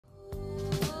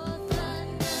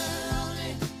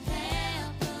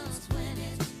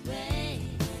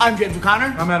I'm James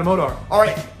O'Connor. I'm Adam Odar. All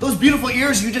right, those beautiful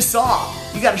ears you just saw,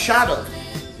 you got a shot of.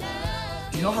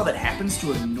 Do you know how that happens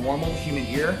to a normal human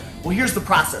ear? Well, here's the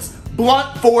process.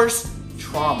 Blunt force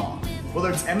trauma. Whether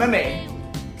it's MMA,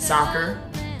 soccer,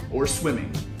 or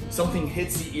swimming, something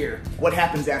hits the ear. What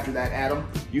happens after that, Adam?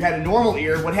 You had a normal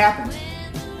ear, what happens?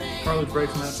 Cartilage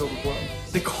breaks and that fills with blood.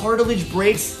 The cartilage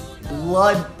breaks,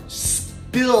 blood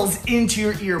spills into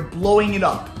your ear, blowing it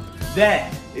up.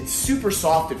 Then, it's super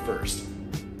soft at first.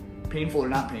 Painful or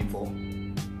not painful?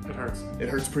 It hurts. It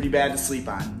hurts pretty bad to sleep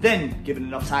on. Then, given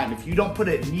enough time, if you don't put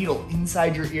a needle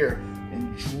inside your ear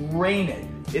and drain it,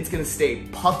 it's gonna stay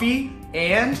puffy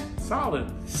and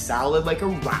solid like a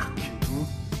rock.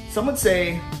 Some would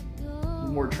say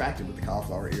more attractive with the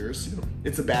cauliflower ears.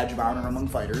 It's a badge of honor among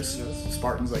fighters,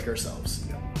 Spartans like ourselves.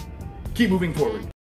 Keep moving forward.